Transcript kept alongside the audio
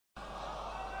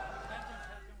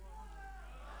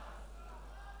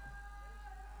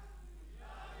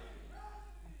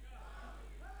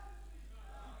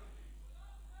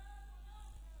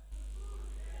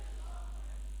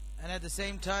And at the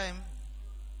same time,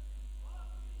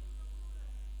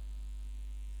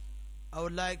 I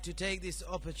would like to take this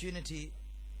opportunity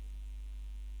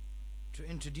to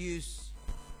introduce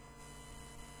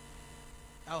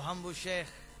our humble Sheikh,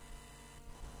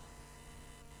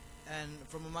 and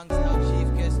from amongst our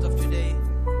chief guest of today,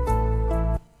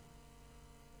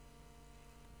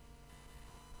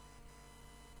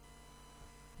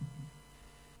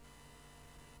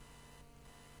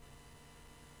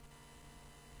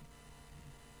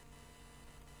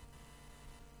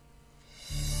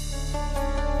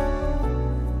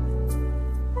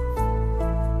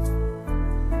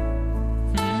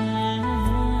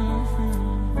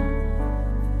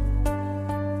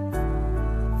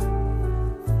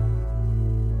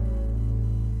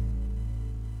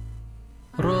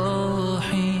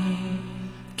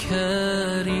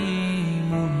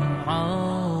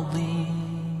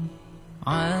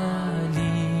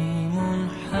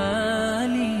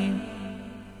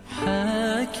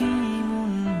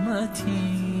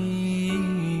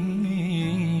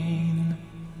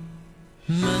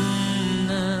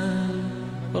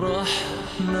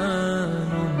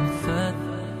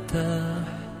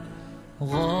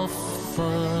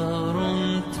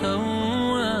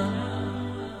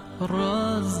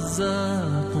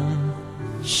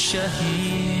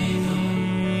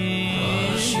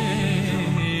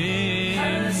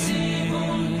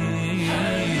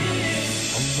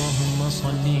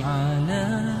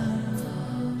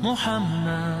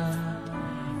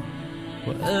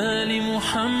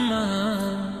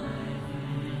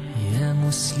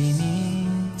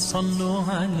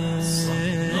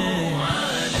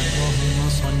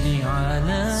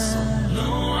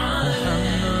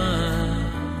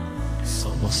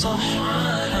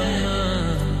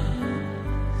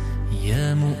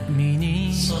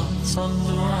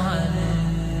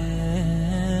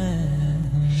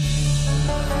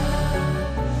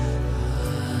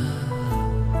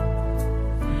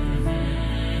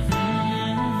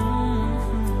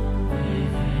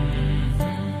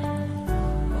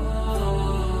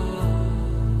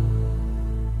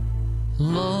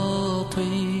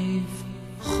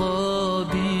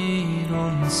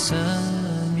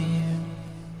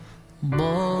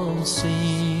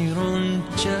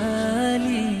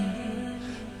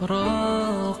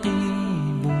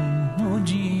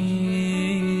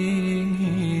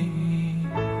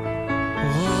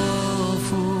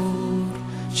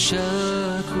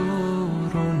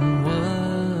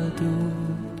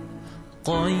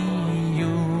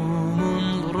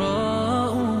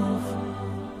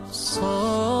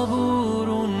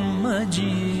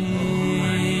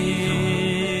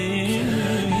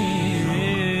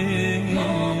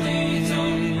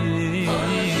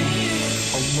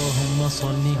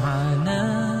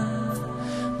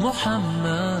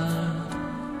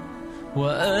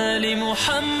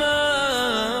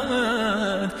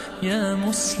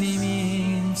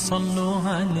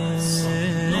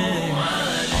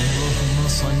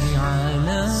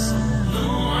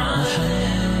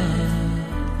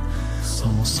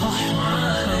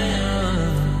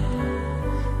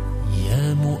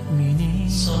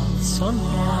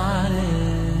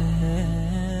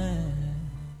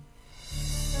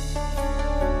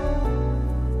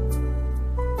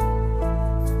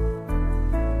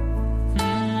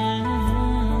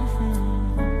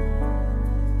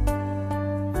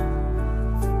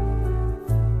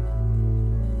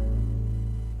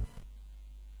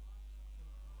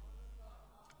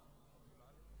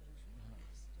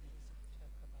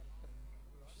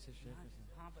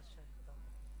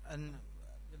 and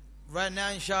right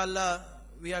now, inshallah,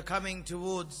 we are coming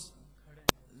towards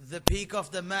the peak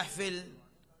of the mahfil,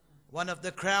 one of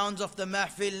the crowns of the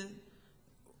mahfil,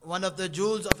 one of the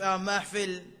jewels of our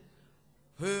mahfil,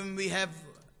 whom we have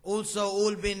also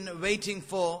all been waiting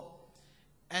for.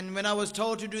 And when I was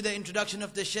told to do the introduction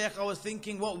of the Sheikh, I was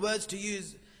thinking what words to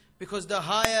use, because the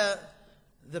higher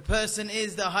the person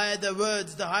is, the higher the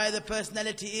words, the higher the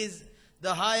personality is,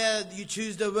 the higher you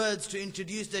choose the words to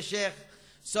introduce the Sheikh.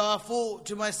 So I thought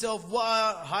to myself, what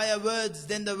are higher words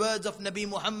than the words of Nabi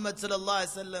Muhammad sallallahu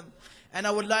alaihi wasallam? And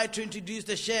I would like to introduce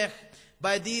the Sheikh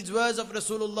by these words of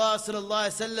Rasulullah sallallahu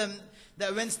alaihi wasallam,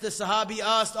 that when the Sahabi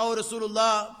asked, "Oh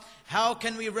Rasulullah, how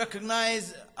can we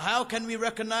recognize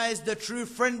the true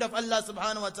friend of Allah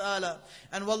subhanahu wa ta'ala?"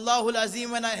 And Wallahul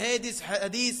Azim, when I heard this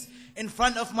hadith, in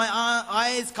front of my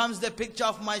eyes comes the picture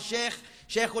of my Sheikh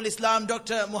Shaykhul Islam,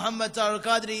 Dr. Muhammad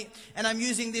al-Qadri. And I'm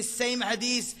using this same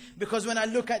hadith because when I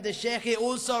look at the Shaykh, it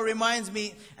also reminds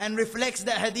me and reflects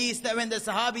that hadith that when the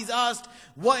Sahabis asked,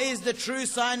 what is the true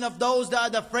sign of those that are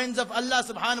the friends of Allah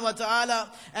subhanahu wa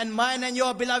ta'ala? And mine and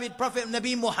your beloved Prophet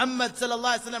Nabi Muhammad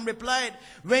sallallahu alaihi wasallam replied,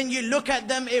 when you look at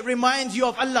them, it reminds you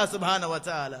of Allah subhanahu wa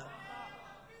ta'ala.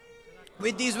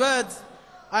 With these words,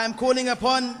 I am calling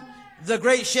upon the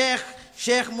great Shaykh,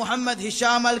 Shaykh Muhammad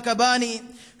Hisham Al-Kabani,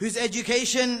 whose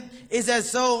education is as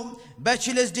so: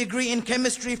 bachelor's degree in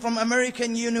chemistry from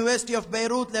American University of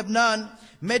Beirut, Lebanon,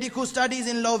 medical studies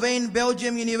in Louvain,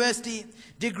 Belgium University,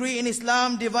 degree in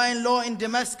Islam, divine law in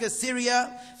Damascus,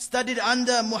 Syria, studied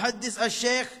under Muhaddis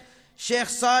al-Sheikh, Sheikh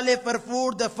Saleh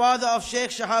Farfoor, the father of Sheikh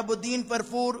Shahabuddin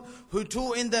Farfoor, who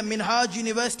taught in the Minhaj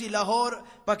University, Lahore,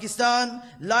 Pakistan,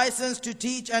 licensed to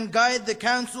teach and guide the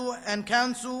council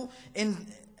in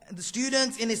the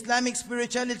students in Islamic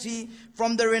spirituality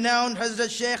from the renowned Hazrat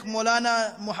Sheikh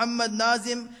Maulana Muhammad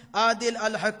Nazim Adil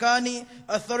Al-Haqqani,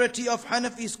 authority of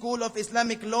Hanafi School of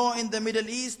Islamic Law in the Middle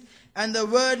East, and the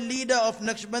world leader of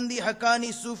Naqshbandi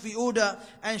Haqqani Sufi Uda,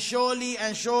 and surely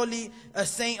a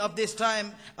saint of this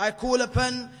time. I call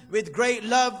upon with great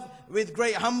love, with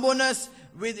great humbleness,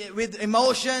 with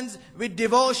emotions, with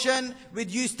devotion, with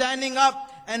you standing up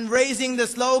and raising the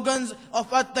slogans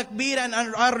of At-Takbir and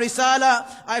Ar-Risala.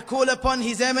 I call upon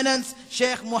His Eminence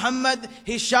Shaykh Muhammad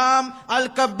Hisham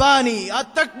Al-Kabani.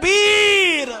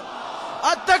 At-Takbir!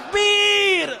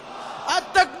 At-Takbir!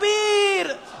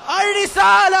 At-Takbir!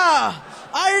 Ar-Risala!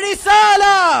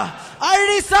 Ar-Risala!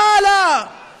 Ar-Risala!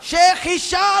 Shaykh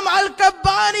Hisham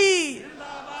Al-Kabani!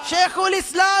 Shaykhul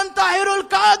Islam Tahirul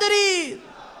Qadri!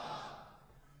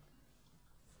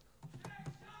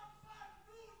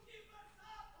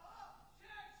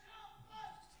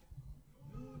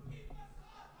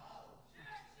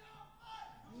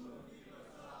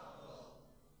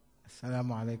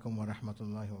 Assalamu alaikum wa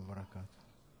rahmatullahi wa barakatuh.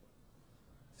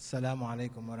 Assalamu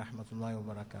alaikum wa rahmatullahi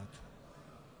wa barakatuh.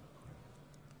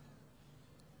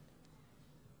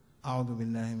 A'udhu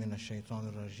billahi minash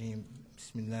shaitanir rajim.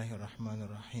 Bismillahir rahmanir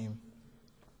rahim.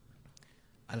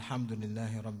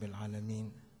 Alhamdulillahi rabbil alameen.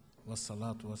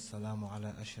 Wassalatu wassalamu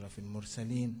ala ashrafil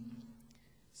mursaleen.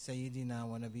 Sayyidina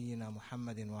wa nabiyyina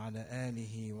Muhammadin wa ala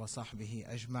alihi wa sahbihi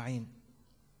ajma'in.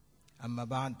 Amma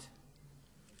ba'd.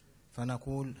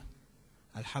 فنقول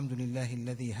الحمد لله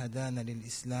الذي هدانا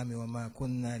للإسلام وما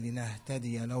كنا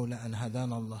لنهتدي لولا أن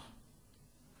هدانا الله.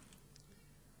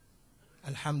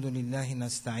 الحمد لله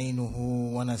نستعينه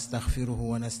ونستغفره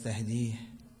ونستهديه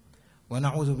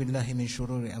ونعوذ بالله من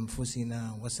شرور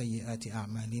أنفسنا وسيئات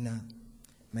أعمالنا.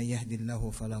 من يهد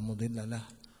الله فلا مضل له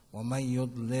ومن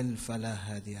يضلل فلا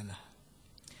هادي له.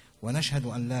 ونشهد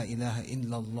أن لا إله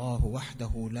إلا الله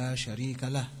وحده لا شريك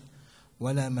له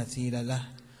ولا مثيل له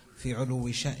في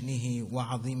علو شأنه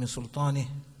وعظيم سلطانه.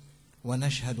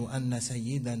 ونشهد أن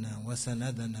سيدنا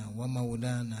وسندنا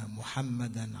ومولانا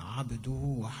محمدا عبده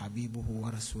وحبيبه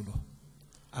ورسوله.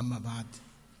 أما بعد.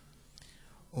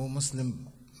 O Muslim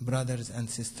brothers and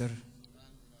sisters,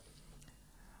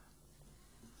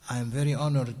 I am very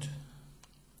honored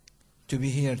to be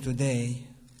here today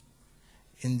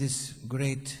in this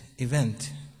great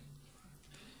event,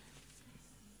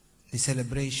 the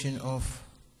celebration of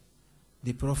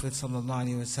the Prophet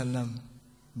ﷺ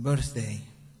birthday,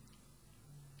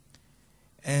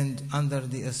 and under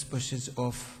the auspices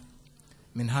of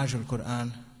Minhajul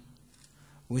Quran,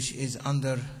 which is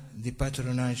under the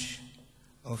patronage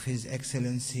of His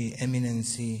Excellency,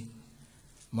 Eminency,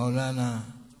 Maulana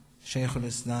Shaykhul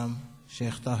Islam,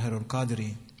 Shaykh Tahir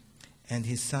Al-Qadri, and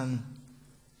his son,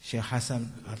 Shaykh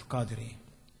Hassan Al-Qadri.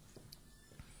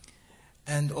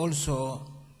 And also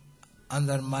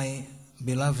under my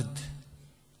beloved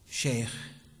Shaykh,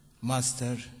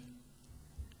 Master,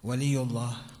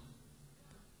 Waliullah,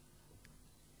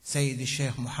 Sayyid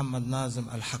Shaykh Muhammad Nazim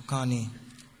Al-Haqqani.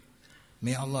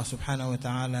 May Allah subhanahu wa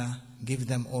ta'ala give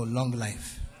them all long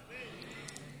life,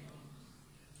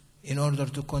 in order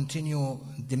to continue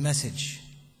the message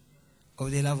of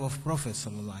the love of Prophet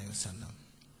sallallahu alaihi wasallam.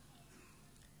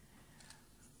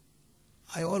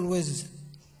 I always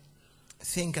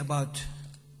think about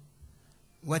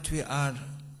what we are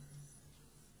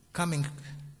coming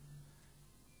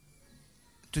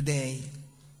today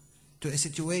to a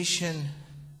situation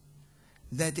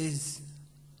that is,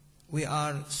 we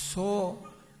are so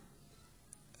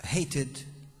hated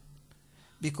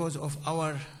because of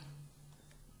our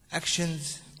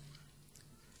actions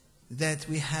that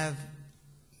we have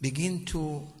begin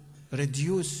to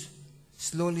reduce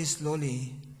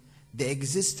slowly the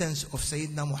existence of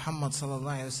Sayyidina Muhammad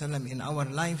sallallahu alaihi wasallam in our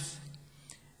lives,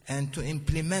 and to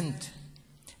implement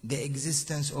the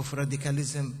existence of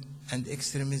radicalism and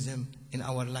extremism in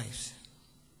our lives.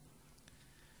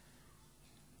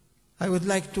 I would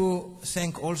like to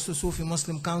thank also Sufi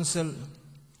Muslim Council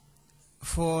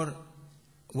for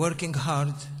working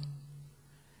hard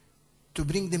to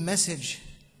bring the message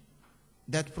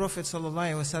that Prophet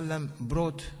ﷺ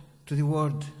brought to the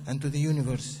world and to the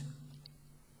universe.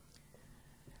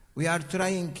 We are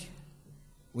trying,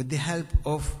 with the help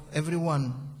of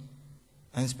everyone,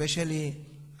 and especially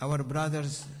our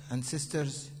brothers and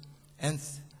sisters, and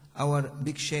our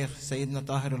big Sheikh, Sayyidina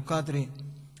Tahir al-Qadri,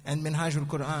 and Minhajul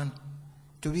Quran,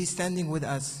 to be standing with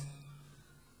us,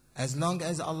 as long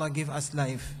as Allah give us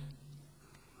life,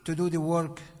 to do the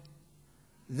work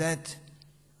that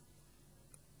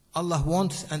Allah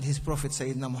wants and His Prophet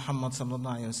Sayyidina Muhammad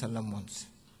sallallahu alayhi wa sallam wants.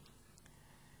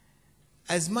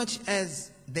 As much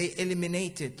as they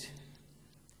eliminated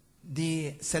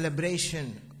the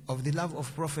celebration of the love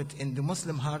of Prophet in the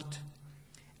Muslim heart,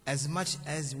 as much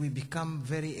as we become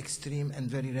very extreme and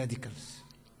very radical.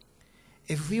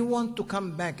 If we want to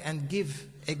come back and give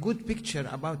a good picture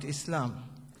about Islam,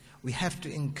 we have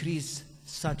to increase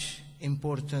such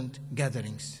important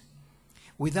gatherings.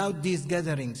 Without these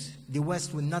gatherings, the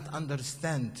West will not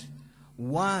understand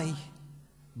why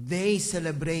they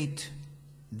celebrate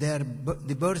the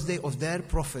birthday of their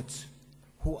prophets,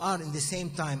 who are in the same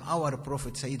time our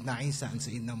prophet Sayyidina Isa and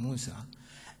Sayyidina Musa.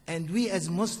 And we as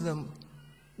Muslims,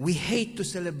 we hate to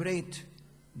celebrate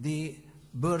the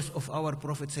birth of our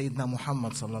prophet Sayyidina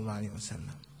Muhammad sallallahu alaihi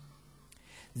wasallam.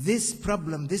 This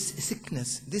problem, this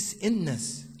sickness, this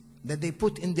illness that they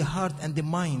put in the heart and the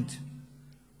mind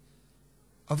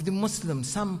of the Muslims,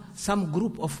 some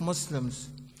group of Muslims,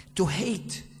 to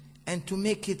hate and to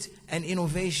make it an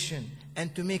innovation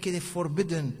and to make it a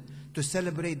forbidden to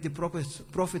celebrate the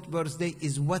Prophet birthday,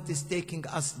 is what is taking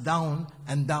us down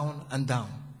and down and down.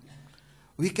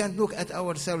 We can look at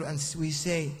ourselves and we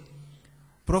say,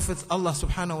 Prophet Allah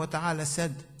subhanahu wa ta'ala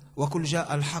said, وَقُلْ جَاءَ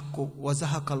الْحَقُّ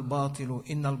وَزَهَقَ الْبَاطِلُ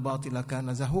إِنَّ الْبَاطِلَ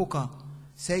كَانَ زَهُوقًا.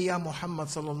 Say, Ya Muhammad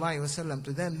sallallahu alayhi wa sallam,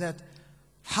 to them that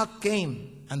haqq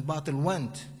came and batil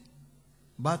went.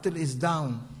 Batil is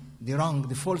down, the wrong,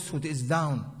 the falsehood is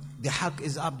down, the haqq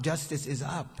is up, justice is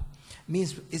up.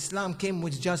 Means Islam came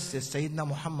with justice. Sayyidina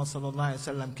Muhammad sallallahu alayhi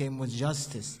wa sallam came with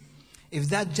justice. If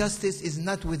that justice is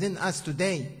not within us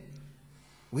today,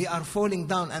 we are falling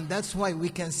down, and that's why we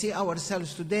can see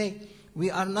ourselves today, we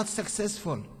are not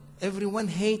successful. Everyone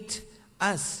hates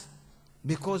us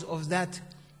because of that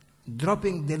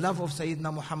dropping the love of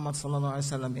Sayyidina Muhammad sallallahu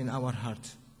alaihi wasallam in our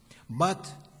heart. But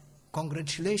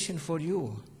congratulations for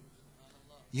you.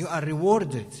 You are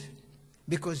rewarded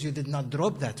because you did not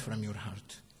drop that from your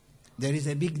heart. There is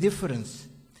a big difference.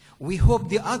 We hope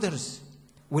the others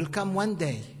will come one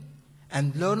day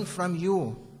and learn from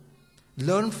you.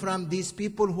 Learn from these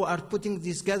people who are putting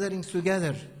these gatherings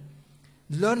together.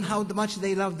 Learn how much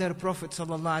they love their Prophet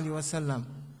sallallahu alaihi wasallam,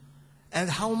 and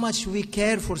how much we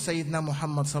care for Sayyidina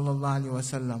Muhammad sallallahu alaihi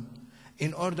wasallam,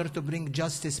 in order to bring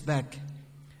justice back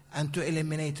and to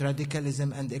eliminate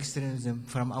radicalism and extremism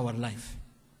from our life.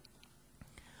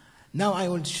 Now I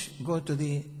will go to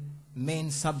the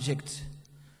main subject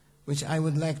which I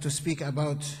would like to speak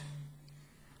about,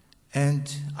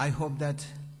 and I hope that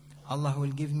Allah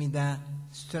will give me the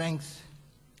strength,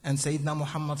 and Sayyidina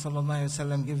Muhammad sallallahu alaihi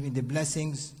wasallam give me the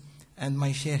blessings, and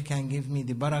my Shaykh can give me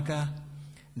the barakah,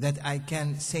 that I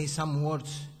can say some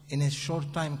words in a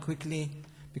short time quickly,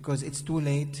 because it's too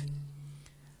late.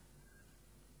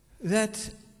 That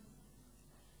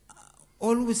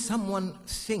always someone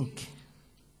think,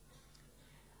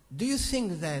 do you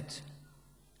think that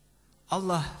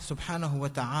Allah subhanahu wa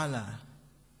ta'ala,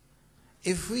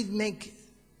 if we make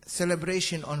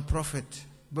celebration on Prophet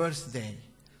birthday,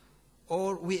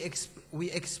 or we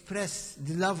express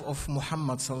the love of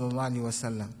Muhammad sallallahu alaihi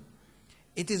wasallam,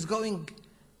 it is going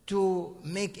to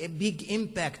make a big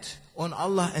impact on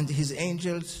Allah and His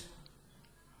angels,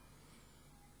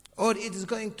 or it is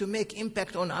going to make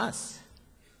impact on us?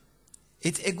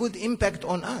 It's a good impact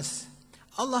on us.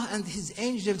 Allah and His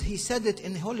angels, He said it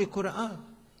in Holy Quran,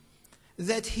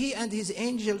 that He and His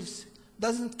angels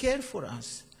doesn't care for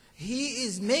us. He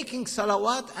is making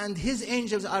salawat, and His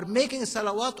angels are making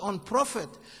salawat on Prophet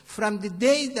from the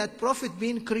day that Prophet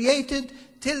being created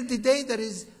till the day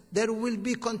there will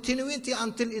be continuity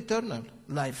until eternal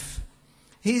life.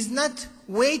 He is not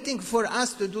waiting for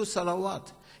us to do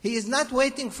salawat. He is not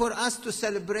waiting for us to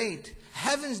celebrate.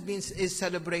 Heaven is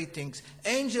celebrating.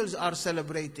 Angels are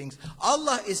celebrating.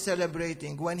 Allah is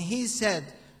celebrating. When He said,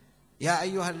 Ya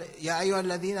ayyuha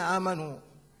alladhina amanu,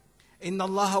 Inna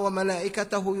Allah wa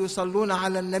malaikatahu yusalluna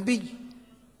ala al-nabi.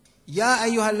 Ya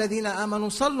ayyuha alladhina amanu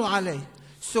sallu alayhi.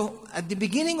 So at the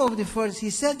beginning of the verse,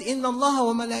 he said, "Inna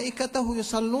Allah wa malaikatahu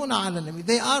yusalluna ala nabi."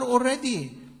 They are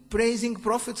already praising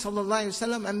Prophet sallallahu alaihi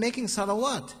wasallam and making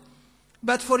salawat.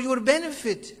 But for your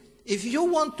benefit, if you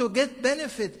want to get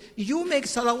benefit, you make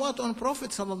salawat on Prophet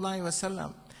sallallahu alaihi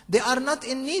wasallam. They are not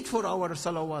in need for our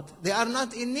salawat. They are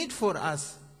not in need for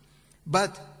us.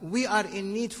 But we are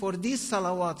in need for these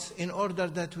salawats in order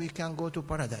that we can go to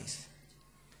paradise.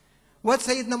 What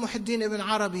Sayyidina Muhyiddin ibn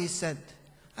Arabi said,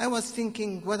 I was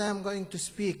thinking what I am going to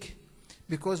speak,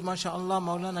 because mashallah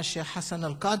Maulana Shaykh Hassan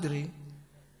al-Qadri,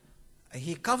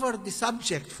 he covered the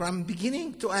subject from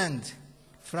beginning to end,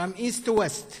 from east to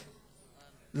west,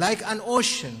 like an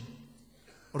ocean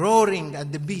roaring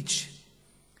at the beach.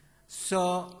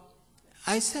 So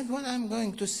I said what I'm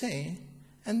going to say,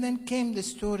 and then came the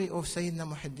story of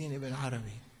Sayyidina Muhyiddin ibn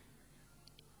Arabi.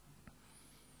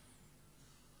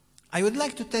 I would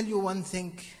like to tell you one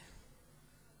thing.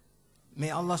 May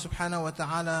Allah subhanahu wa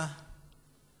ta'ala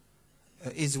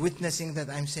is witnessing that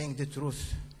I'm saying the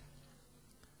truth.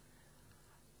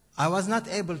 I was not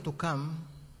able to come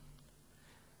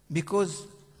because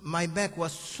my back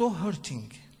was so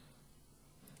hurting.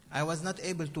 I was not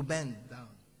able to bend down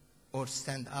or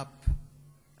stand up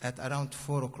at around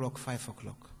 4 o'clock, 5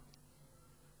 o'clock.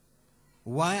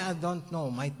 Why, I don't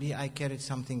know. Might be I carried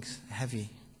something heavy.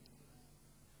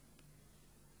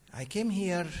 I came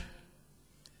here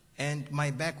and my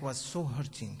back was so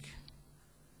hurting.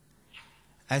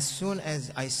 As soon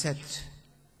as I sat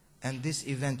and this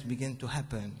event began to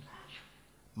happen,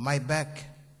 my back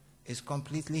is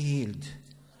completely healed.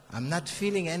 I'm not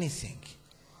feeling anything.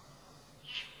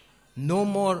 No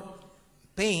more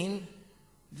pain,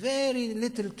 very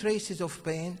little traces of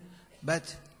pain,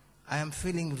 but I am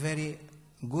feeling very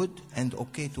good and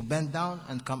okay to bend down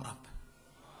and come up.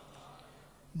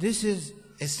 This is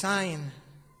a sign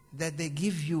that they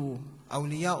give you,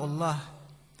 awliyaullah,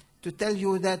 to tell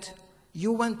you that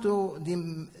you went to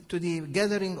the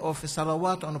gathering of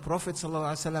salawat on Prophet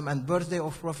sallallahu alaihi wasallam and birthday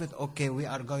of Prophet. Okay, we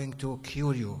are going to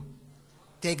cure you.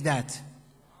 Take that.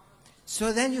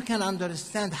 So then you can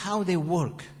understand how they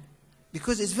work,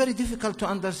 because it's very difficult to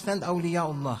understand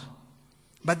awliyaullah,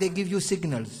 but they give you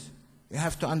signals. You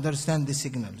have to understand the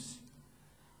signals.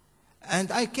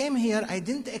 And I came here, I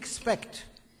didn't expect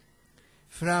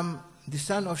from the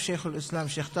son of Shaykh al-Islam,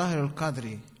 Shaykh Tahir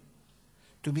al-Qadri,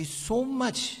 to be so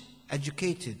much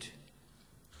educated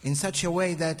in such a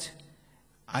way that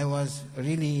I was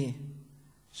really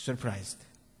surprised.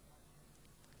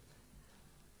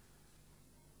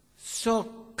 So,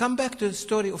 come back to the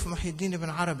story of Muhyiddin ibn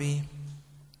Arabi.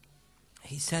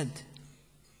 He said,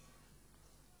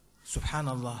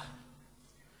 Subhanallah,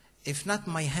 if not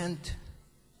my hand,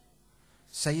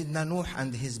 Sayyidina Nuh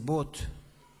and his boat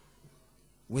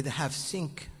would have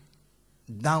sunk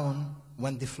down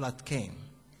when the flood came.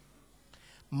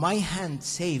 My hand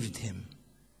saved him.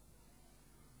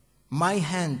 My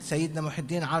hand, Sayyidina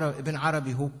Muhyiddin ibn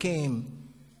Arabi, who came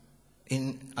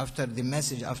in after the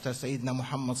message, after Sayyidina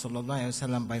Muhammad sallallahu alaihi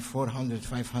wasallam by 400,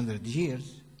 500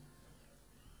 years,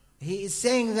 he is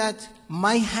saying that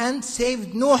my hand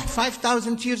saved Nuh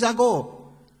 5,000 years ago.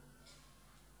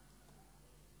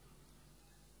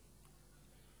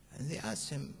 And they asked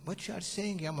him, what you are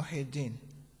saying, Ya Muhyiddin?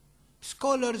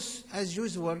 Scholars, as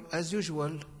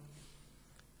usual,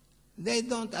 they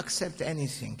don't accept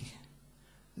anything.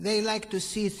 They like to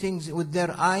see things with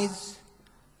their eyes,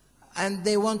 and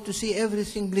they want to see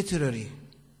everything literally.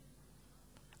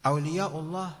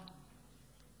 Awliyaullah,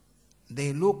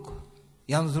 they look,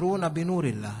 yanzuruna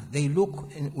binurillah, they look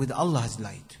with Allah's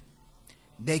light.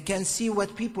 They can see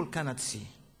what people cannot see.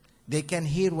 They can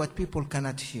hear what people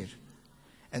cannot hear.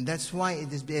 And that's why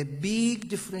it is a big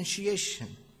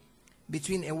differentiation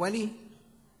between a wali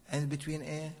and between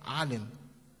a alim,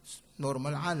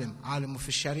 normal alim, alim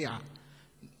of sharia,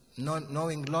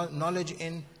 knowing knowledge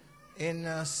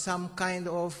in some kind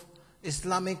of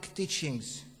Islamic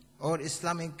teachings or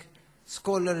Islamic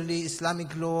scholarly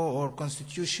Islamic law or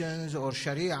constitutions or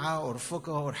sharia or fiqh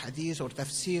or hadith or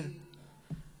tafsir.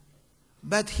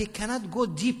 But he cannot go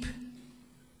deep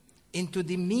into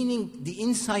the meaning, the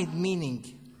inside meaning,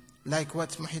 like what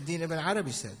Muhyiddin ibn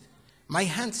Arabi said. My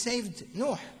hand saved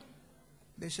Nuh.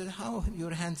 They said, how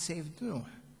your hand saved Nuh?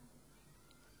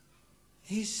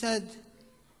 He said,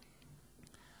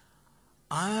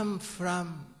 I am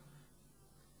from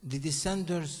the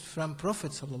descendants from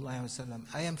Prophet sallallahu alaihi wasallam.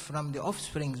 I am from the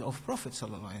offsprings of Prophet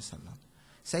sallallahu alaihi wasallam.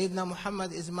 Sayyidina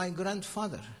Muhammad is my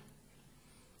grandfather.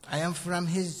 I am from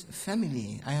his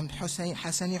family. I am Hassani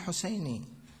Husseini.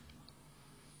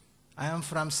 I am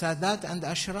from Sadat and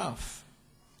Ashraf.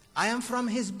 I am from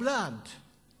his blood.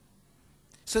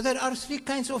 So there are three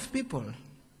kinds of people.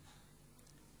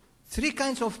 three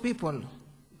kinds of people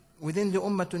within the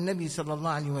Ummatul Nabi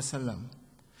sallallahu alaihi wasallam.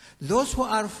 Those who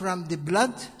are from the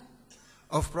blood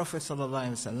of Prophet sallallahu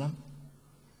alaihi wasallam,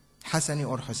 Hassani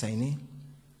or Husayni.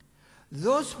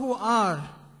 Those who are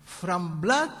from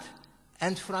blood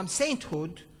and from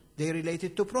sainthood, they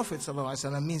related to Prophet sallallahu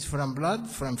alaihi wasallam, means from blood,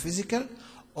 from physical,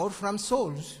 or from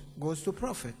souls, goes to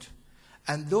Prophet.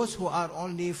 And those who are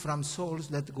only from souls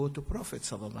that go to Prophet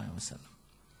sallallahu alaihi wasallam.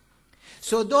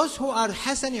 So those who are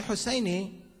Hassani,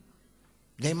 Husayni,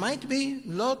 they might be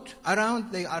lot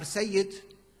around, they are Sayyid,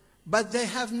 but they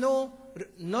have no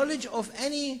knowledge of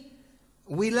any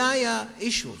wilaya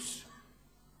issues.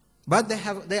 But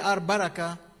they are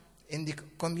barakah in the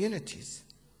communities.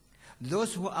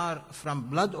 Those who are from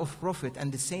blood of Prophet and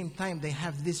at the same time they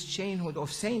have this chainhood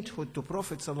of sainthood to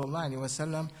Prophet sallallahu alaihi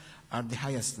wasallam are the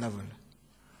highest level.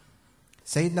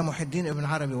 Sayyidina Muhyiddin ibn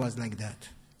Arabi was like that.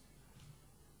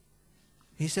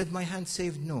 He said, my hand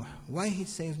saved Nuh. Why he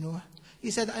saved Nuh? He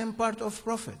said, I am part of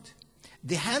Prophet.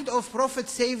 The hand of Prophet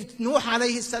saved Nuh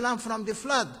alayhi salam from the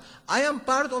flood. I am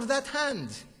part of that hand.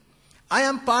 I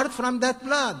am part from that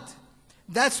blood.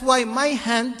 That's why my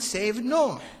hand saved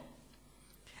Nuh.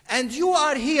 And you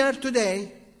are here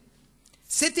today,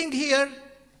 sitting here,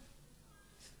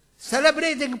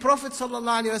 celebrating Prophet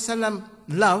sallallahu alaihi wasallam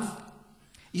love.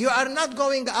 You are not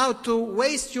going out to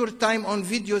waste your time on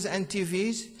videos and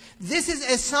TVs. This is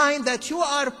a sign that you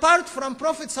are part from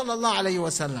Prophet sallallahu alaihi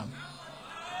wasallam.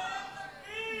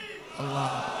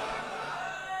 Allah.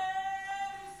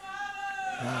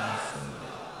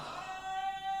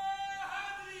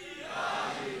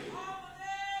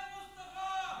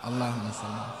 Allahumma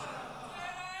salli.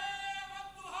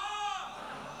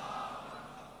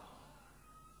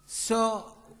 So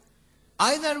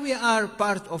either we are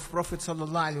part of Prophet sallallahu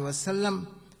alaihi wasallam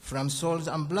from souls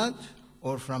and blood,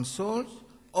 or from souls,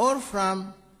 or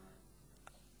from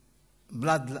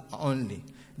blood only.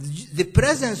 The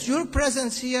presence, your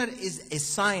presence here is a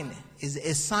sign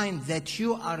that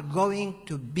you are going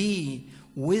to be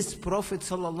with Prophet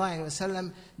sallallahu alaihi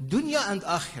wasallam, dunya and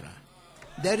akhirah.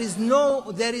 There is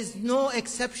no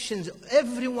exceptions.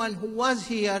 Everyone who was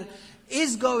here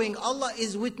is going. Allah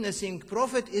is witnessing.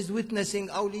 Prophet is witnessing.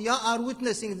 Awliya are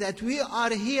witnessing that we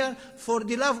are here for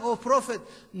the love of Prophet.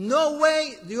 No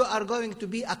way you are going to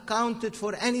be accounted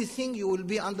for anything. You will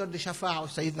be under the shafa'ah of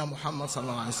Sayyidina Muhammad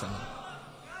sallallahu alaihi wasallam.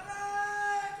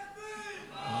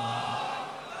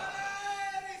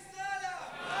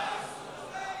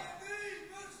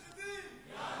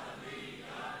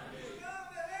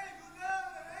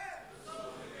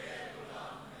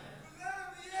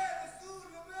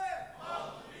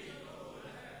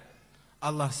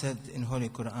 Allah said in Holy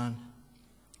Quran,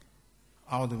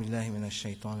 أعوذ بالله من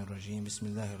الشيطان الرجيم بسم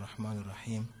الله الرحمن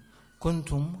الرحيم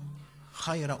كنتم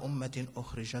خير أمة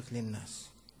أخرجت للناس.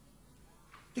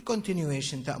 The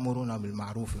continuation, تأمرون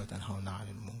بالمعروف وتنهون عن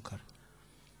المنكر.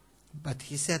 But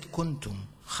he said كنتم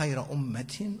خير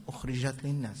أمة أخرجت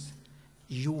للناس.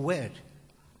 You were.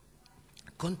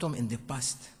 كنتم in the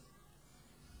past.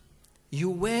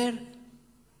 You were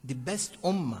the best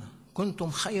ummah.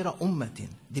 كنتم خير أمة,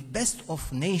 the best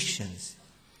of nations.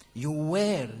 You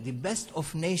were the best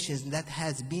of nations that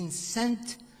has been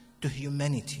sent to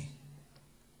humanity.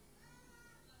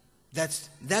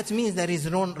 That means there is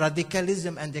no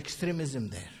radicalism and extremism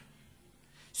there.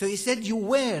 So he said you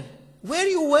were. Where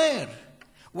you were?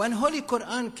 When Holy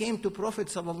Quran came to Prophet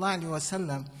sallallahu alaihi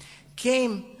wasallam,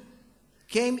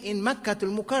 came in Makkah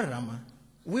al-Mukarramah,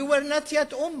 we were not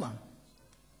yet ummah.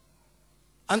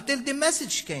 Until the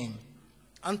message came.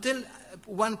 Until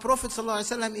when Prophet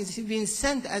ﷺ is being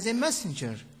sent as a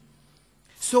messenger.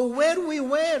 So where we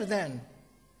were then?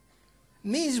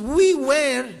 Means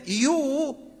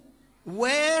you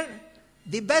were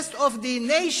the best of the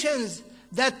nations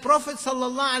that Prophet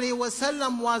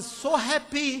ﷺ was so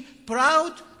happy,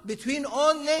 proud, between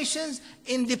all nations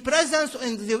in the presence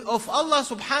of Allah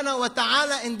subhanahu wa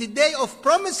ta'ala in the day of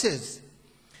promises.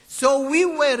 So we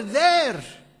were there.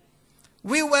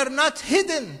 We were not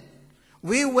hidden.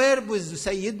 We were with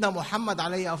Sayyidina Muhammad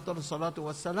alayhi afdal salatu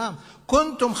wassalam.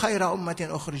 Kuntum khayra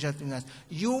ummatin ukhrijat linnas.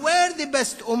 You were the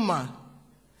best ummah.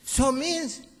 So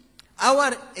means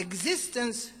our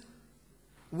existence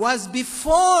was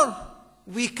before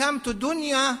we come to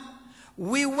dunya.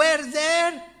 We were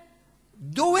there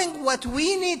doing what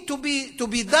we need to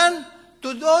be done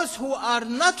to those who are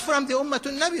not from the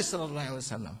Ummatul Nabi sallallahu alaihi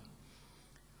wasallam.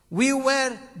 We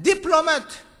were diplomat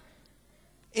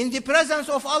in the presence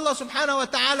of Allah subhanahu wa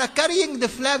ta'ala, carrying the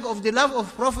flag of the love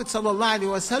of Prophet sallallahu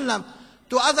alaihi wasallam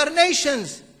to other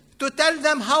nations to tell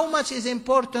them how much is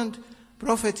important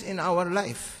Prophet in our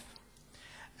life.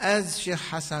 as Sheikh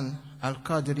Hassan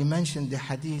Al-Qadri mentioned the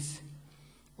hadith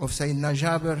of Sayyidina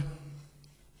Jabir,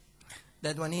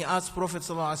 that when he asked Prophet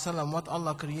ﷺ what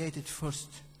Allah created first,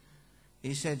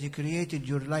 he said, He created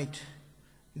your light,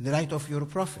 the light of your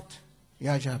Prophet,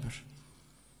 Ya Jabir.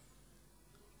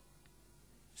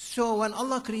 So when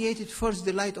Allah created first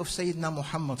the light of Sayyidina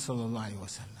Muhammad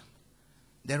ﷺ,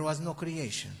 there was no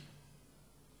creation.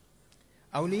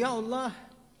 Awliyaullah,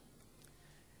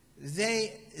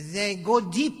 they go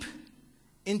deep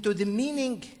into the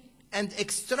meaning and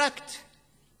extract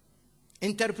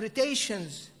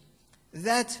interpretations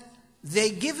that they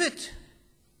give it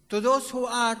to those who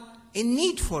are in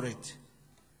need for it.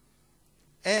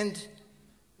 And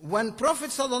when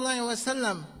Prophet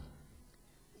ﷺ,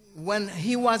 when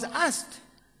he was asked,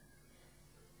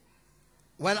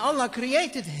 when Allah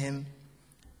created him,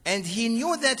 and he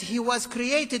knew that he was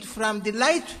created from the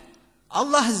light,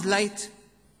 Allah's light,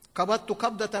 قبضت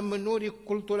قبضة من نوري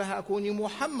قلت لها كوني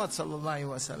محمد صلى الله عليه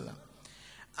وسلم.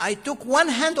 I took one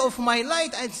hand of my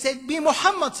light and said, be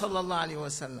Muhammad صلى الله عليه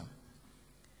وسلم.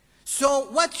 So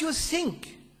what you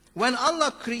think, when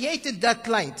Allah created that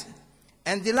light,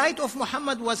 and the light of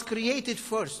Muhammad was created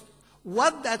first,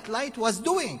 what that light was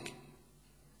doing?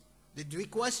 Did we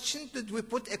question? Did we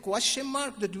put a question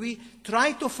mark? Did we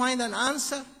try to find an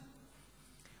answer?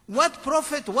 What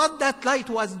that light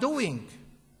was doing?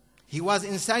 He was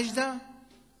in sajda?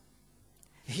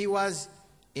 He was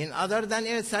in other than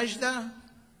a sajda?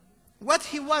 What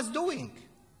he was doing?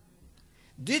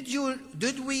 Did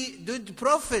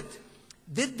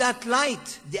that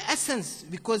light, the essence,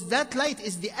 because that light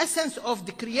is the essence of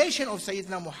the creation of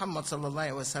Sayyidina Muhammad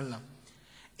sallallahu alaihi wasallam.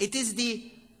 It is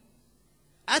the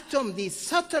atom, the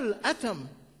subtle atom,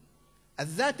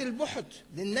 الذات البحث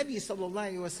للنبي صلى الله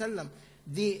عليه وسلم,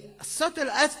 the subtle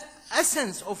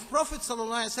essence of Prophet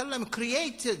sallallahu alaihi wasallam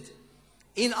created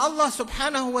in Allah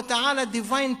subhanahu wa ta'ala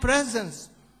divine presence.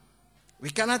 We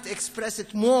cannot express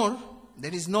it more.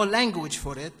 There is no language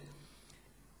for it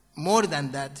more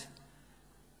than that.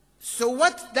 So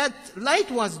what that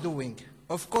light was doing,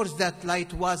 of course that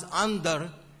light was under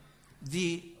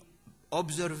the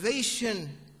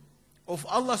observation of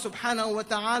Allah subhanahu wa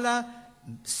ta'ala,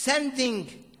 sending,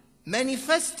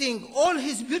 manifesting all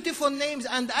His beautiful names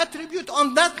and attributes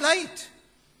on that light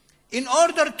in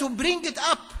order to bring it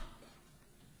up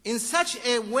in such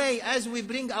a way as we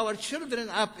bring our children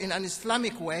up in an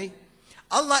Islamic way.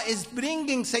 Allah is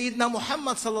bringing Sayyidina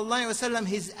Muhammad sallallahu alaihi wasallam,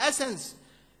 his essence,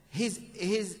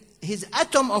 his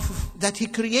atom of that he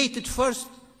created first.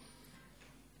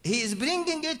 He is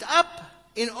bringing it up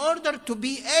in order to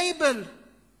be able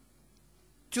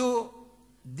to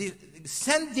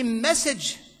send the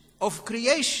message of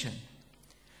creation.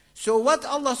 So what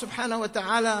Allah subhanahu wa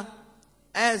ta'ala,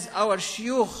 as our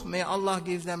shuyukh, may Allah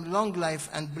give them long life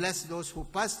and bless those who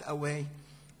passed away,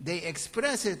 they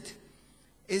express it,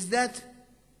 is that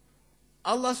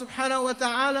Allah subhanahu wa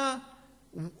ta'ala,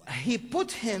 He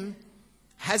put him,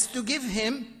 has to give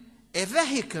him a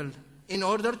vehicle in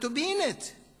order to be in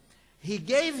it. He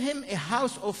gave him a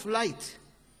house of light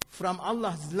from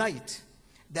Allah's light,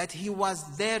 that he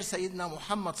was there, Sayyidina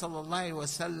Muhammad sallallahu alayhi wa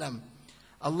sallam.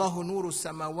 Allahu nuru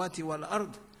samawati wal ard,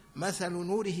 mathalu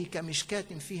nurihi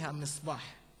kamishkatin fiha misbah.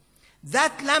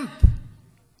 That lamp,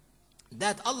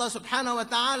 that Allah subhanahu wa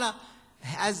ta'ala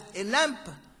has a lamp,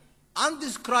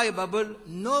 undescribable,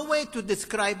 no way to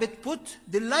describe it, put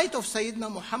the light of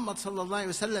Sayyidina Muhammad sallallahu alayhi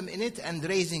wa sallam in it and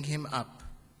raising him up.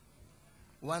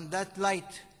 When that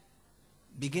light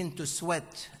began to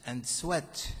sweat, and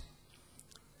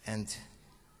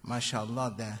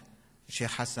mashallah, the Sheikh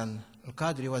Hassan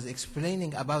Al-Qadri was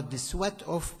explaining about the sweat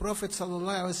of Prophet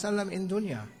sallallahu alaihi wasallam in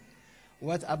dunya.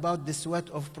 What about the sweat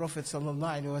of Prophet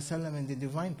sallallahu alaihi wasallam in the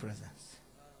divine presence?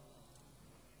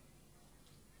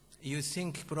 You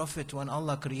think Prophet, when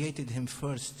Allah created him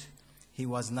first, he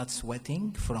was not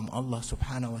sweating from Allah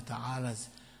subhanahu wa ta'ala's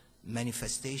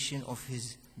manifestation of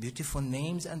his beautiful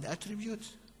names and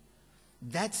attributes?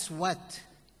 That's what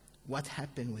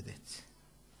happened with it.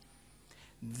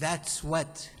 That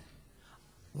sweat,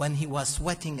 when he was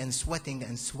sweating and sweating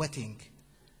and sweating,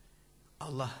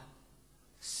 Allah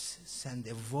sent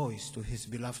a voice to his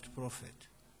beloved Prophet,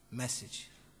 message,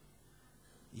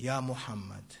 Ya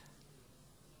Muhammad,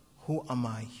 who am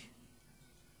I?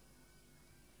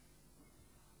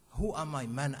 Who am I?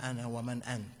 Man ana wa man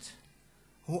ant.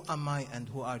 Who am I and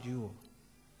who are you?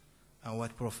 And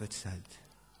what Prophet said?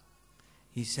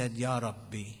 He said, Ya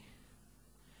Rabbi,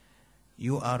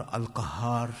 you are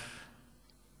Al-Qahhar,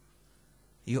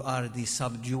 you are the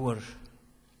subduer,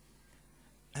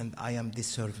 and I am the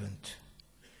servant,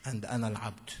 and Ana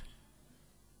Al-Abd.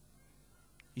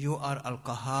 You are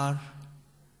Al-Qahhar,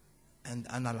 and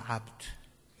ana al-abd.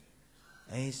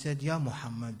 And he said, Ya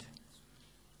Muhammad,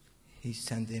 he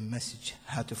sent a message,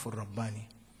 Hatif al-Rabbani.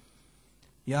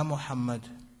 Ya Muhammad,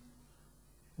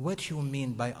 what you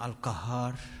mean by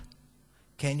al-Qahar?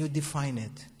 Can you define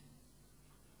it?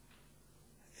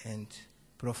 And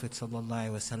Prophet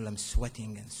ﷺ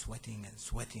sweating and sweating and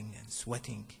sweating and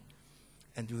sweating.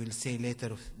 And we will say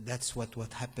later, that's what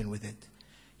happened with it.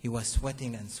 He was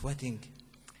sweating and sweating.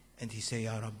 And he said,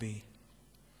 Ya Rabbi,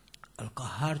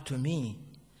 al-Qahar to me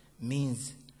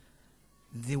means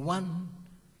the one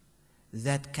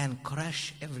that can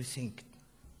crush everything,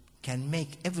 can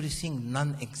make everything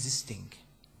non-existing,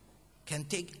 can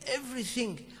take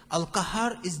everything.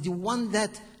 Al-Qahar is the one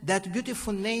that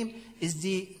beautiful name is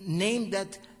the name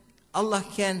that Allah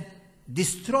can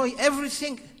destroy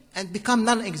everything and become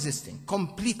non-existing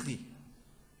completely.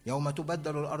 يَوْمَ تُبَدَّلُ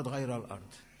الْأَرْض غَيْرَ الْأَرْض.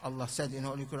 Allah said in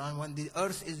Holy Quran, when the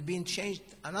earth is being changed,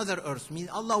 another earth. Means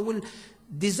Allah will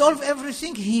dissolve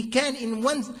everything He can in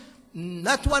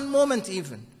not one moment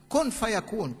even. Kun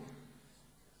fayakun.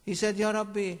 He said, Ya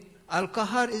Rabbi,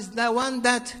 Al-Qahar is the one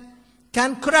that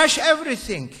can crush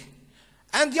everything.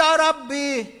 And Ya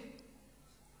Rabbi,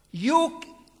 you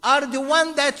are the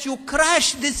one that you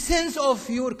crush the sins of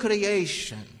your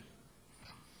creation.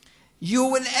 You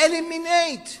will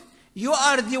eliminate. You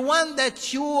are the one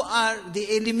that you are the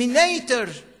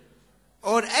eliminator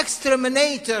or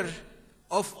exterminator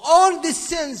of all the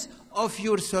sins of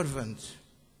your servants.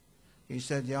 He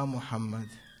said, Ya Muhammad,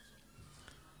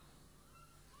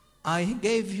 I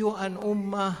gave you an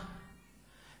ummah.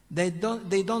 They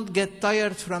don't get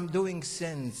tired from doing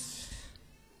sins.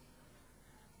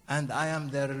 And I am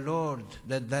their Lord,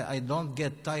 that I don't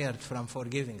get tired from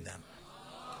forgiving them.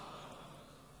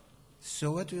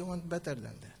 So what do you want better than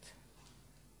that?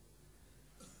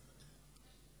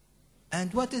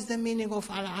 And what is the meaning of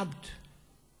al-abd?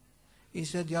 He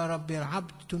said, Ya Rabbi,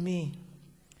 al-abd to me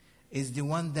is the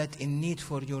one that in need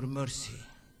for your mercy.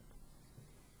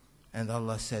 And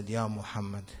Allah said, Ya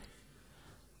Muhammad,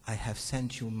 I have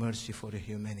sent you mercy for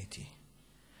humanity.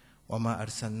 وَمَا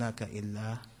أَرْسَلْنَاكَ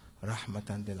إِلَّا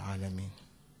رَحْمَةً لِلْعَالَمِينَ.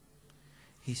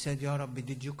 He said, Ya Rabbi,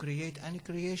 did you create any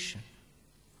creation?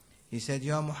 He said,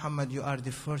 Ya Muhammad, you are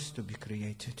the first to be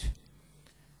created.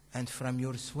 And from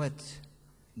your sweat,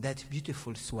 that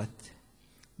beautiful sweat,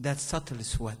 that subtle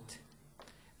sweat,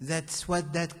 that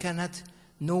sweat that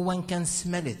no one can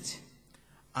smell it,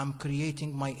 I'm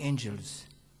creating my angels.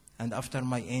 And after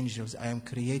my angels, I am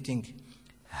creating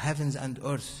heavens and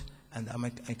earth, and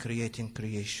I'm creating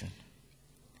creation.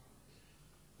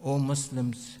 O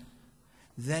Muslims,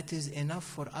 that is enough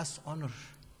for us honor.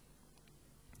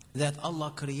 That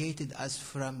Allah created us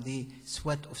from the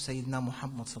sweat of Sayyidina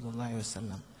Muhammad sallallahu alaihi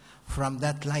wasallam, from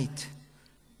that light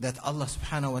that Allah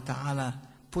subhanahu wa ta'ala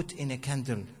put in a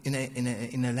candle,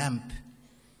 in a lamp.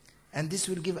 And this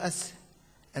will give us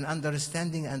an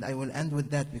understanding, and I will end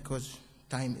with that because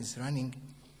time is running.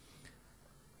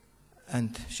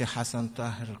 And Sheikh Hassan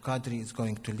Tahir al-Qadri is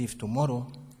going to leave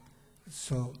tomorrow.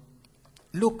 So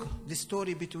look, the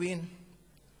story between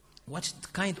what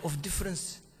kind of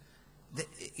difference.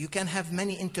 You can have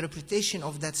many interpretations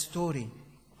of that story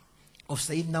of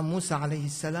Sayyidina Musa alayhi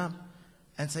salam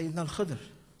and Sayyidina al-Khidr.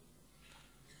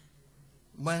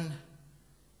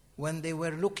 When they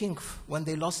were looking, when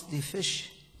they lost the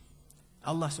fish,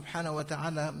 Allah subhanahu wa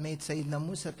ta'ala made Sayyidina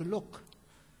Musa to look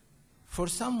for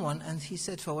someone, and he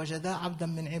said, فَوَجَدَا عَبْدًا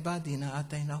مِّنْ عِبَادِنَا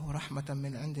آتَيْنَاهُ رَحْمَةً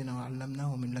مِّنْ عِنْدِنَا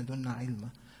وَعَلَّمْنَاهُ مِنْ لَدُنَّا عِلْمًا.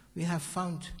 We have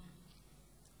found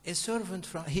a servant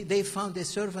they found a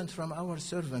servant from our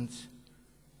servants.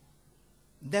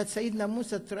 That Sayyidina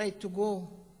Musa tried to go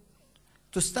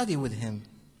to study with him.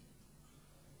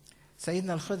 Sayyidina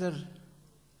al-Khidr,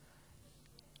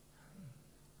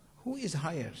 who is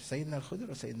higher, Sayyidina al-Khidr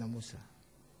or Sayyidina Musa?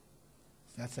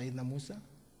 Is that Sayyidina Musa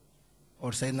or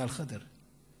Sayyidina al-Khidr?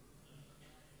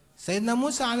 Sayyidina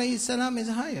Musa alayhi salam is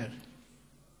higher.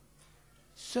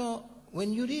 So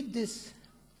when you read this,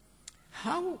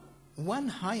 how one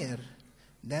higher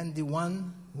than the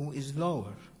one who is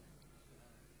lower?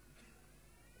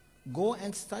 Go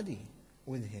and study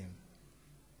with him.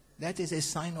 That is a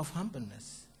sign of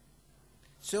humbleness.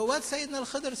 So what Sayyidina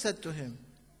al-Khidr said to him?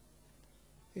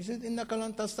 He said, إِنَّكَ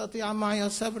لَن تَسْتَطِيعَ مَعِيَ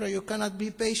صَبْرًا. You cannot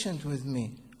be patient with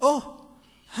me. Oh,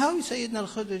 how Sayyidina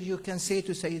al-Khidr you can say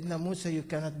to Sayyidina Musa, you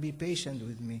cannot be patient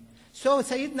with me? So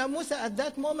Sayyidina Musa at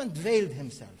that moment veiled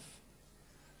himself.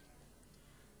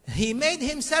 He made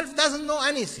himself doesn't know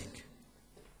anything.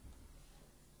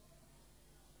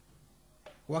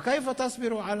 وَكَيْفَ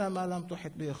تَصْبِرُ عَلَى مَا لَمْ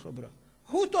تُحِطْ بِهِ خُبْرًا.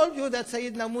 Who told you that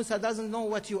Sayyidina Musa doesn't know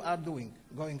what you are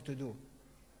going to do?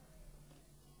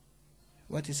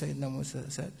 What is Sayyidina Musa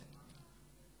said?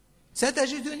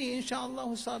 ستجدني إن شاء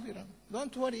الله صابرا.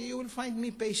 Don't worry, you will find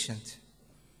me patient.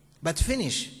 But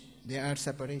finish. They are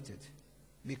separated.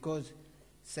 Because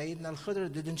Sayyidina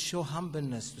al-Khidr didn't show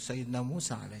humbleness to Sayyidina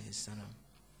Musa alayhi salam.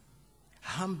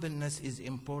 Humbleness is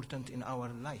important in our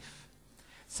life.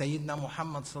 Sayyidina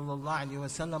Muhammad sallallahu alayhi wa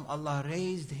sallam, Allah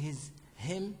raised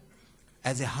him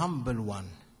as a humble one.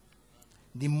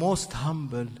 The most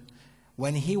humble.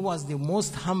 When he was the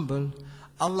most humble,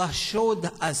 Allah showed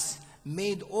us,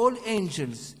 made all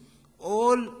angels,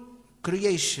 all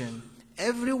creation,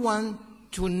 everyone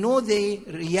to know the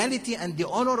reality and the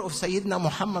honor of Sayyidina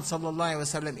Muhammad sallallahu alaihi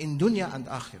wasallam in dunya and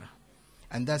akhirah.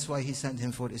 And that's why he sent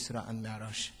him for Isra and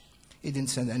Mi'raj. He didn't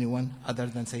send anyone other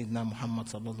than Sayyidina Muhammad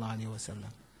sallallahu alaihi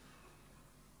wasallam.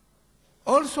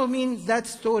 Also means that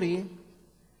story,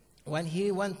 when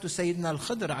he went to Sayyidina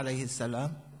al-Khidr alayhi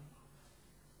salam,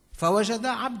 فَوَجَدَ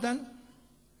عَبْدًا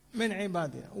مِنْ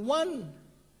عِبَادِنَا.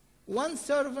 One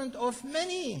servant of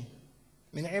many.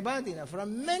 Min ibadina,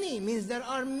 from many, means there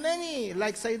are many,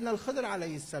 like Sayyidina al-Khidr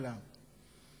alayhi salam.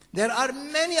 There are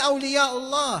many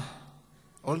awliyaullah.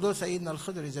 Although Sayyidina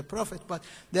al-Khidr is a prophet, but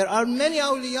there are many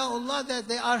awliyaullah that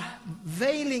they are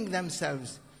veiling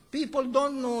themselves. People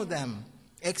don't know them,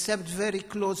 except very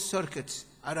close circuits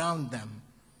around them.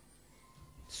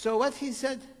 So what he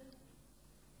said?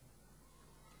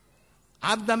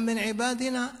 عَبْدًا مِنْ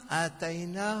عِبَادِنَا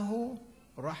آتَيْنَاهُ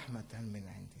رَحْمَةً مِنْ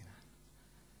عِنْدِنَا.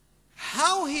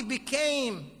 How he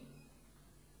became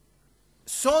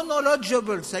so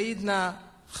knowledgeable, Sayyidina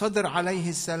Khidr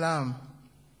alayhi salam,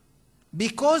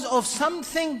 because of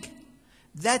something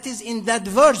that is in that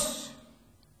verse,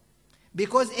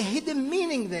 because a hidden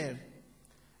meaning there.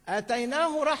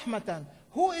 Ataynahu rahmatan.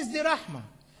 Who is the rahmah?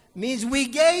 Means we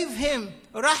gave him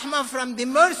rahmah from the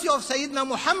mercy of Sayyidina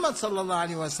Muhammad sallallahu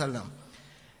alaihi wasallam.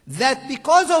 That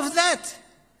because of that,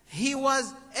 he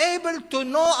was able to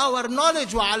know our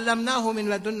knowledge. وَعَلَّمْنَاهُ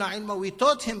مِنْ لَدُنَّا عِلْمًا. We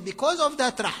taught him because of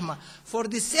that rahmah. For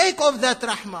the sake of that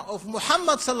rahmah of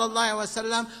Muhammad sallallahu alaihi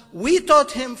wasallam, we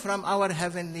taught him from our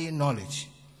heavenly knowledge.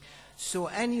 So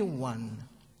anyone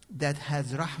that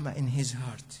has rahmah in his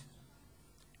heart,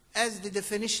 as the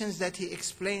definitions that he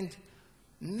explained,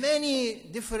 many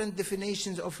different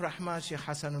definitions of rahmah, Shaykh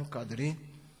Hassan al-Qadri.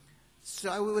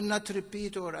 So I will not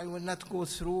repeat or I will not go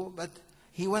through, but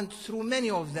he went through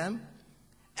many of them.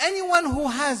 Anyone who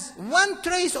has one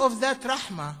trace of that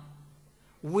rahmah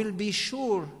will be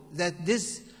sure that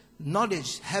this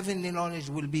knowledge, heavenly knowledge,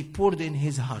 will be poured in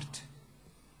his heart.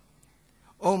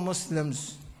 O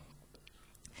Muslims,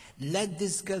 let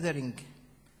this gathering,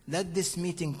 let this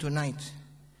meeting tonight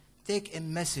take a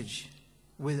message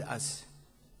with us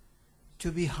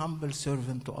to be humble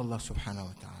servant to Allah subhanahu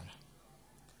wa ta'ala.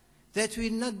 That we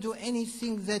not do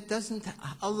anything that doesn't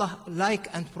Allah like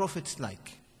and prophets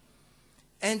like.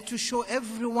 And to show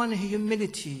everyone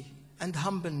humility and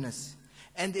humbleness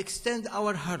and extend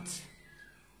our hearts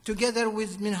together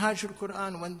with Minhajul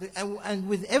Quran and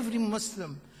with every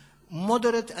Muslim,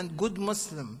 moderate and good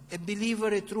Muslim, a believer,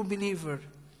 a true believer,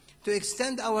 to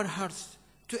extend our hearts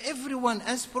to everyone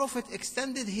as Prophet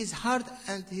extended his heart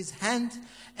and his hand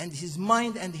and his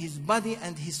mind and his body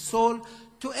and his soul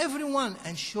to everyone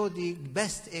and show the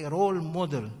best a role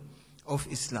model of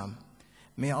Islam.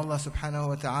 May Allah subhanahu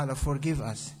wa ta'ala forgive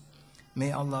us.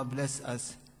 May Allah bless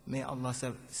us. May Allah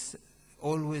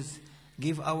always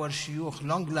give our shuyukh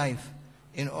long life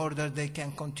in order they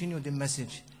can continue the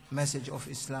message of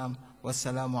Islam.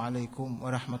 Wassalamu alaikum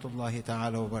wa rahmatullahi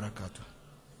ta'ala wa barakatuh.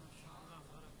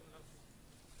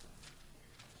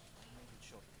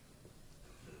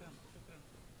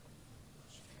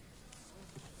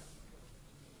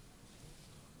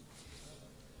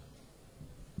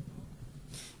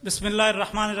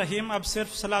 बिस्मिल्लाहिर्रहमानिर्रहीम। अब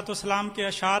सिर्फ सलात व सलाम के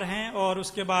अशार हैं और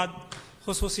उसके बाद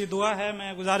खुसूसी दुआ है।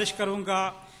 मैं गुजारिश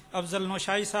करूँगा अफजल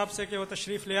नौशाई साहब से कि वो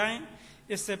तशरीफ़ ले आएँ।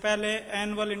 इससे पहले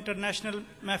एनुअल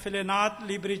इंटरनेशनल महफिल नात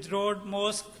लीब्रिज road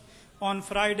mask on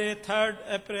Friday 3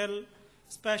 April,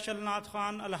 special नात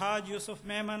खान अलहाज यूसुफ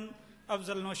मेमन,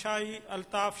 अफजल नौशाई,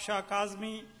 अल्ताफ़ शाह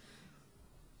काज़मी,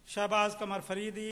 शहबाज कमर फरीदी,